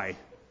am I?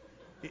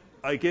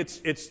 Like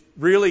it's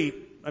really.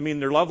 I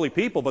mean, they're lovely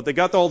people, but they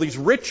got all these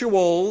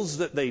rituals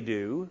that they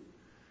do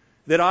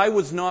that I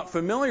was not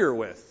familiar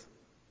with.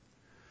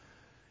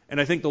 And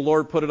I think the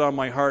Lord put it on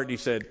my heart, and He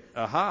said,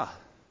 aha,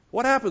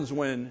 what happens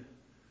when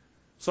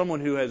someone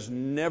who has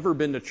never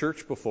been to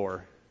church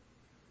before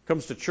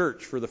comes to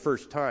church for the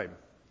first time?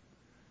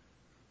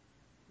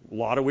 A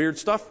lot of weird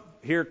stuff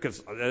here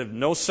because I have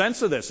no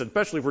sense of this,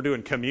 especially if we're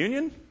doing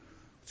communion.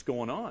 What's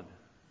going on?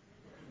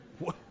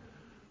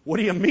 What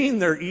do you mean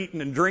they're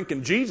eating and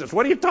drinking Jesus?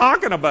 What are you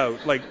talking about?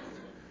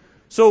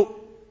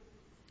 So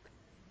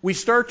we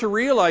start to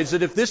realize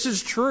that if this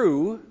is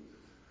true,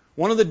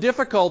 One of the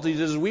difficulties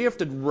is we have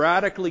to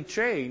radically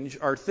change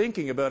our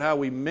thinking about how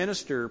we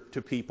minister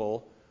to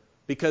people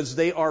because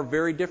they are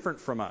very different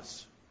from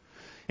us.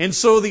 And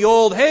so the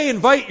old, hey,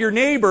 invite your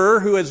neighbor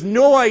who has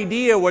no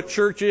idea what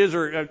church is,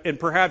 and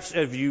perhaps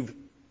if you've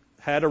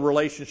had a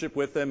relationship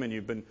with them and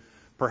you've been,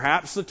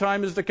 perhaps the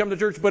time is to come to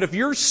church. But if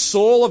your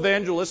sole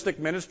evangelistic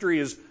ministry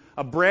is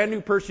a brand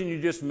new person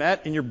you just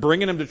met and you're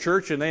bringing them to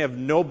church and they have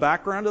no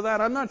background to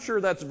that, I'm not sure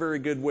that's a very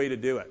good way to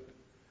do it.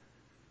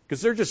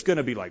 Because they're just going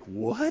to be like,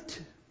 what?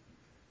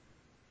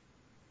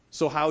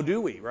 So how do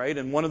we, right?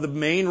 And one of the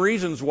main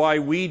reasons why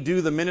we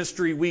do the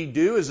ministry we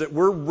do is that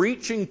we're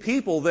reaching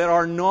people that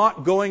are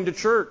not going to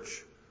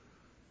church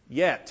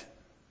yet.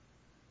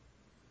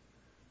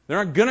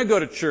 They're not going to go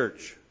to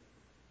church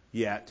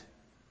yet.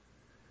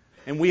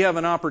 And we have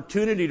an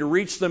opportunity to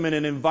reach them in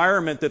an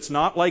environment that's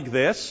not like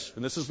this,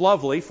 and this is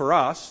lovely for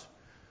us,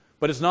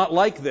 but it's not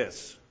like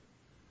this.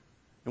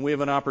 And we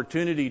have an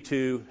opportunity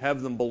to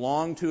have them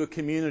belong to a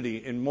community.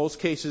 In most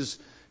cases,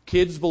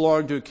 kids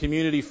belong to a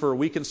community for a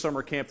week in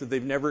summer camp that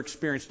they've never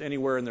experienced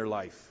anywhere in their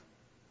life.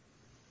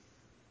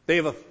 They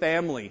have a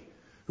family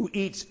who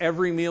eats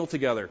every meal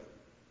together,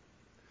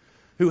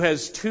 who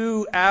has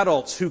 2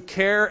 adults who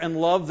care and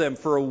love them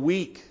for a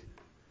week.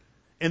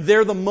 And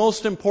they're the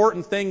most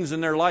important things in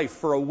their life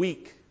for a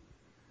week.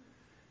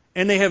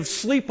 And they have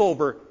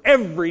sleepover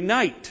every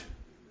night.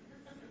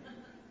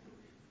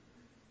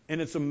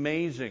 And it's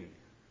amazing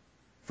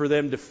for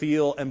them to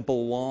feel and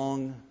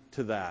belong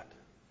to that.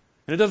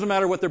 And it doesn't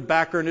matter what their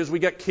background is. We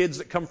got kids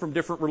that come from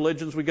different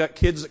religions. We got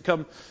kids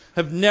that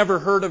have never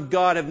heard of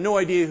God, have no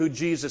idea who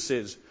Jesus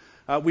is.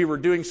 We were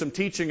doing some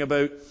teaching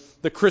about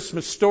the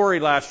Christmas story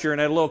last year, and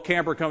I had a little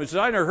camper come and said,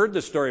 I never heard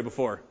this story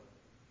before.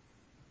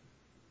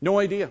 No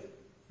idea.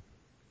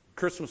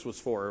 Christmas was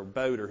for, or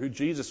about, or who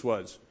Jesus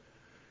was.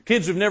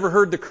 Kids who've never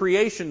heard the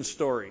creation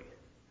story,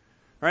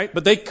 right?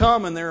 But they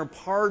come and they're a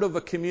part of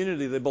a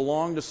community. They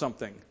belong to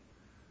something.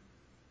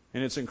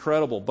 And it's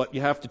incredible, but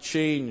you have to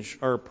change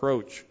our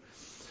approach.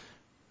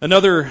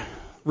 Another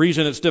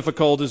reason it's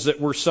difficult is that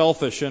we're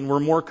selfish and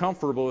we're more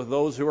comfortable with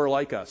those who are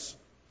like us.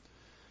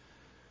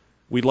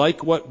 We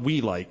like what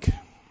we like.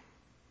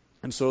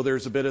 And so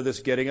there's a bit of this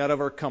getting out of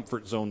our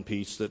comfort zone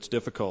piece that's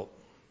difficult.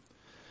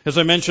 As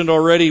I mentioned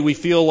already, we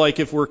feel like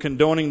if we're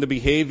condoning the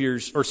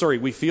behaviors,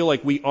 we feel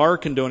like we are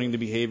condoning the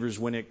behaviors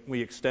when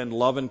we extend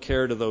love and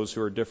care to those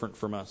who are different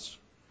from us.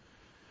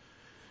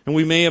 And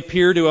we may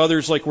appear to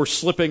others like we're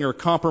slipping or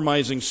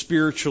compromising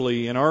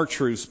spiritually in our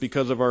truths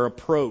because of our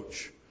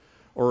approach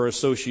or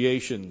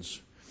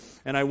associations.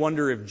 And I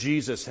wonder if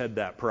Jesus had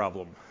that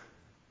problem.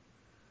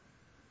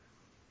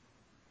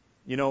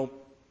 You know,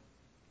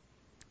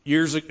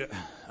 years ago,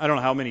 I don't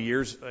know how many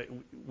years,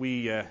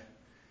 we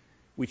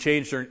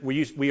changed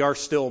we are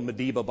still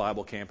Mediba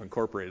Bible Camp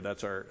Incorporated.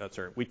 That's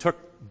our. We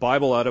took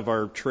Bible out of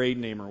our trade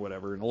name or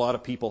whatever, and a lot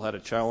of people had a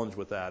challenge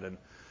with that.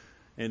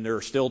 And there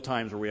are still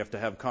times where we have to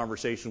have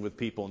conversations with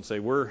people and say,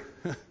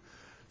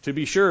 to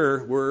be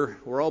sure,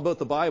 we're all about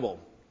the Bible.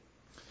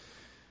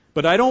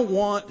 But I don't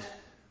want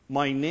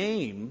my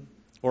name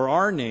or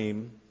our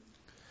name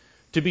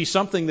to be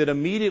something that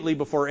immediately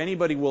before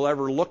anybody will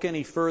ever look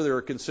any further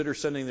or consider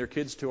sending their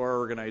kids to our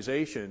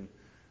organization,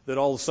 that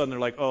all of a sudden they're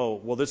like, oh,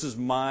 well, this is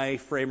my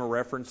frame of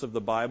reference of the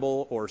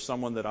Bible, or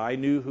someone that I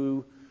knew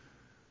who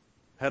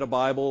had a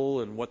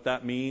Bible and what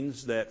that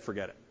means, that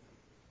forget it.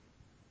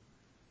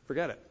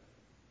 Forget it.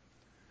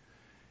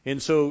 And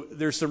so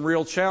there's some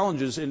real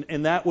challenges,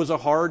 and that was a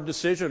hard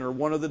decision, or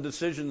one of the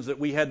decisions that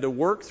we had to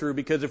work through,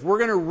 because if we're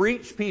going to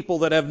reach people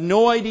that have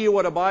no idea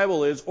what a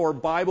Bible is, or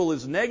Bible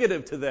is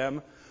negative to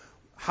them,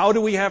 how do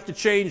we have to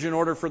change in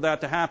order for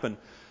that to happen?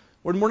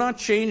 When we're not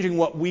changing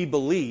what we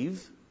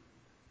believe,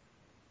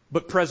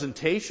 but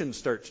presentation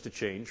starts to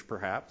change,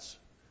 perhaps.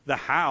 The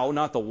how,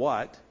 not the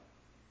what.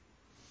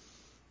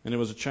 And it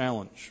was a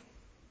challenge.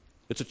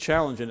 It's a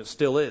challenge, and it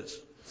still is.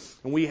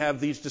 And we have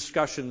these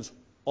discussions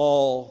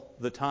all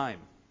the time.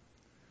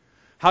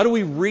 How do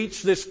we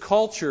reach this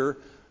culture,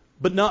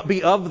 but not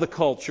be of the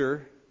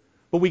culture?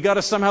 But we got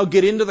to somehow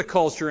get into the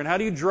culture. And how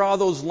do you draw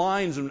those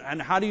lines?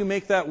 And how do you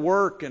make that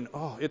work? And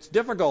it's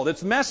difficult.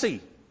 It's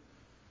messy.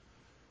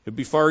 It'd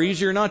be far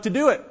easier not to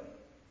do it.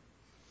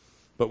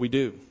 But we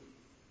do.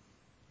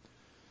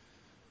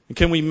 And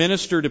can we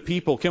minister to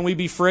people? Can we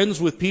be friends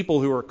with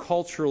people who are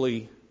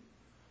culturally,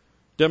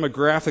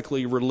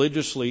 demographically,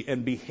 religiously,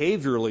 and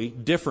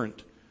behaviorally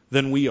different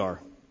than we are?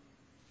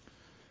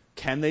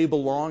 Can they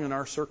belong in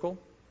our circle?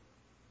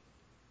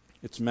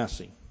 It's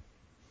messy.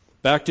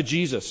 Back to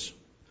Jesus,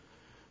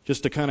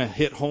 just to kind of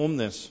hit home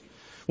this.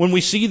 When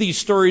we see these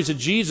stories of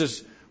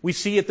Jesus, we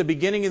see at the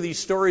beginning of these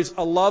stories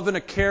a love and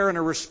a care and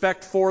a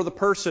respect for the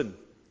person.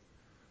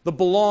 The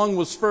belong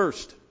was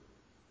first.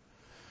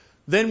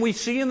 Then we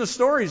see in the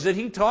stories that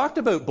he talked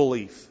about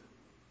belief.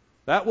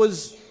 That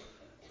was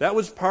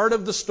part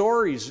of the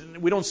stories.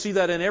 We don't see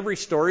that in every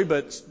story,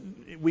 but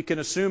we can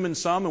assume in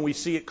some, and we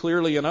see it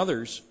clearly in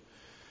others.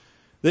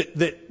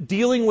 That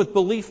dealing with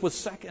belief was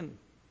second.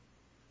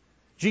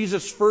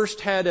 Jesus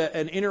first had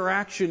an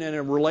interaction and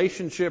a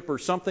relationship or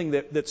something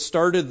that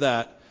started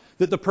that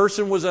the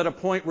person was at a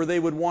point where they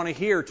would want to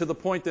hear, to the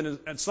point that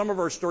in some of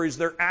our stories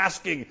they're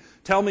asking,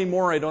 tell me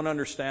more, I don't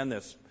understand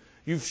this.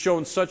 You've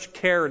shown such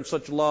care and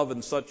such love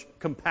and such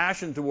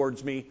compassion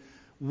towards me.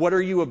 What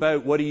are you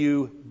about? What do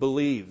you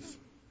believe?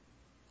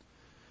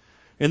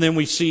 And then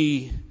we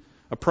see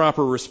a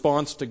proper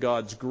response to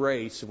God's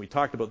grace, and we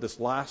talked about this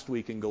last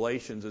week in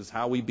Galatians, is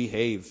how we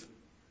behave.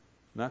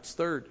 And that's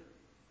third.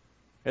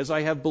 As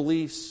I have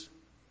beliefs.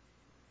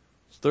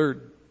 It's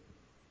third.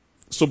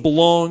 So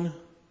belong,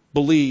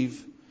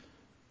 believe,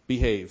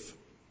 behave.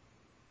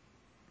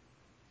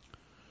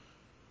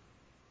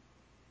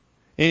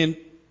 And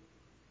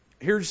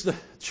here's the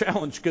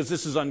challenge, because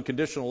this is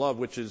unconditional love,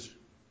 which is,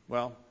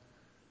 well,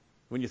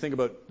 when you think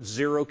about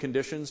 0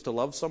 conditions to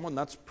love someone,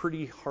 that's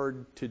pretty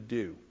hard to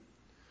do.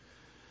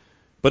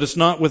 But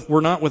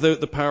we're not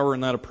without the power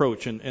in that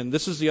approach. And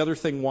this is the other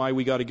thing why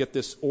we got to get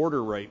this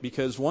order right.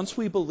 Because once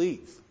we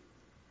believe,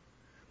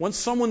 once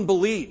someone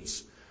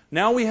believes,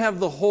 now we have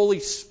the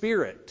Holy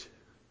Spirit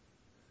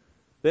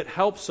that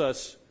helps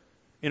us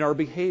in our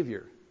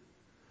behavior.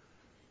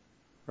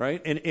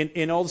 Right?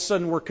 And all of a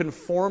sudden we're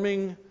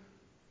conforming,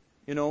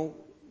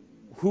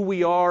 who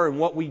we are and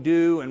what we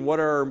do and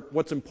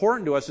what's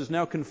important to us is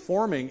now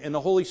conforming, and the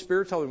Holy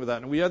Spirit's helping with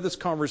that. And we have this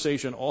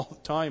conversation all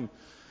the time.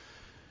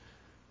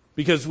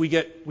 Because you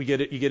get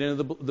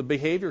into the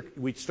behavior,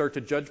 we start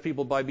to judge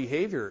people by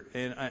behavior,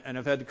 and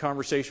I've had the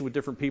conversation with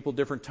different people,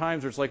 different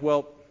times, where it's like,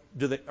 well,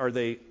 are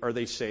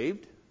they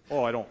saved?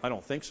 Oh, I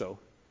don't think so.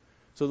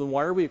 So then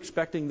why are we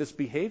expecting this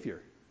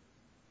behavior?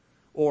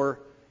 Or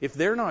if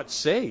they're not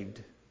saved,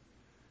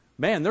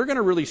 man, they're going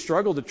to really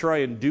struggle to try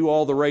and do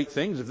all the right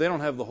things if they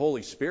don't have the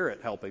Holy Spirit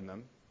helping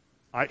them.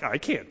 I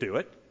can't do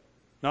it,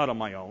 not on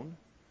my own.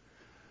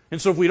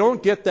 And so if we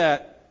don't get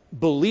that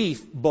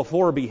belief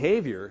before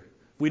behavior,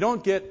 we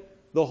don't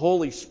get the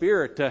Holy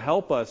Spirit to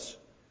help us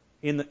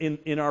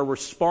in our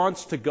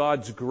response to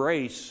God's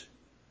grace,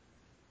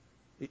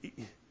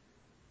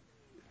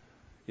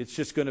 it's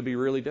just going to be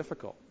really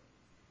difficult.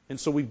 And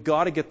so we've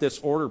got to get this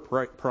order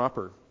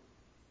proper.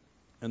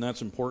 And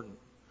that's important.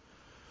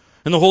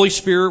 And the Holy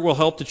Spirit will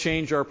help to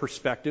change our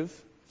perspective.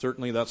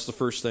 Certainly that's the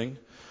first thing.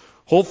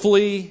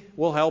 Hopefully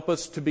will help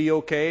us to be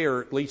okay,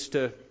 or at least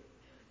to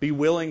be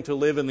willing to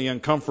live in the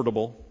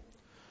uncomfortable.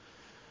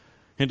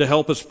 And to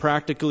help us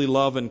practically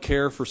love and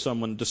care for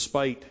someone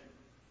despite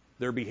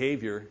their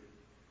behavior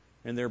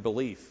and their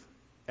belief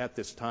at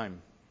this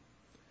time.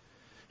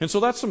 And so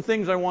that's some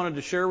things I wanted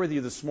to share with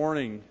you this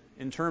morning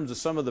in terms of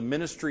some of the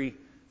ministry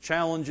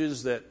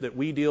challenges that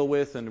we deal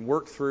with and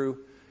work through.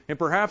 And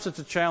perhaps it's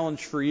a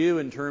challenge for you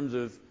in terms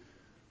of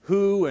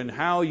who and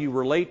how you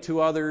relate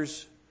to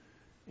others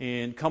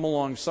and come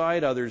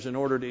alongside others in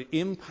order to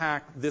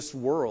impact this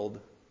world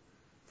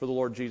for the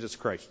Lord Jesus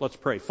Christ. Let's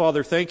pray.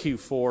 Father, thank you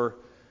for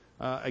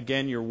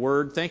again, your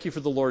word. Thank you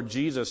for the Lord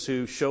Jesus,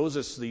 who shows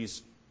us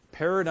these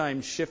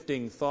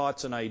paradigm-shifting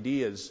thoughts and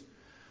ideas,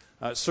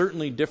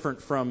 certainly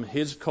different from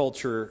his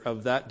culture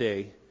of that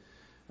day,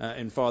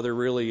 and Father,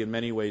 really in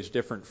many ways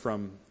different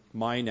from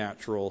my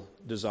natural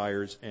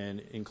desires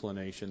and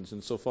inclinations.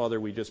 And so, Father,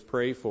 we just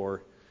pray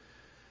for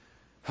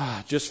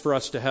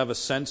us to have a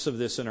sense of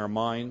this in our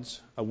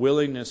minds, a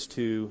willingness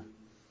to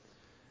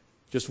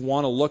just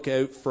want to look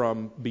out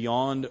from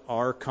beyond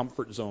our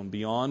comfort zone,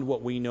 beyond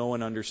what we know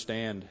and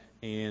understand.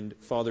 And,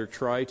 Father,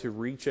 try to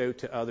reach out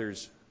to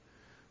others.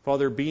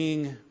 Father,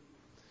 being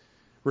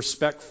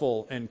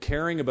respectful and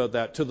caring about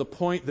that to the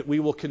point that we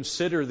will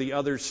consider the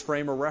other's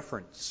frame of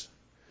reference.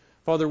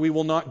 Father, we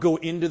will not go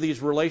into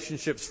these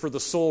relationships for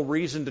the sole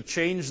reason to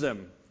change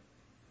them,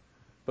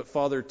 but,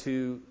 Father,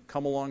 to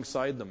come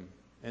alongside them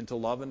and to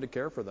love and to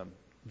care for them,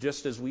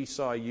 just as we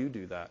saw you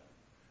do that.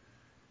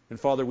 And,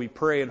 Father, we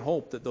pray and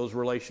hope that those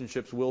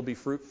relationships will be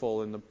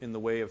fruitful in the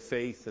way of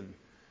faith.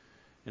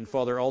 And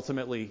Father,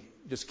 ultimately,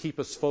 just keep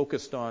us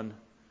focused on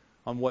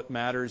what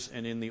matters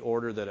and in the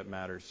order that it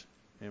matters.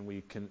 And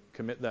we can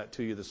commit that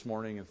to you this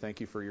morning, and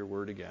thank you for your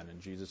word again. In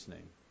Jesus'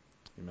 name,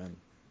 amen.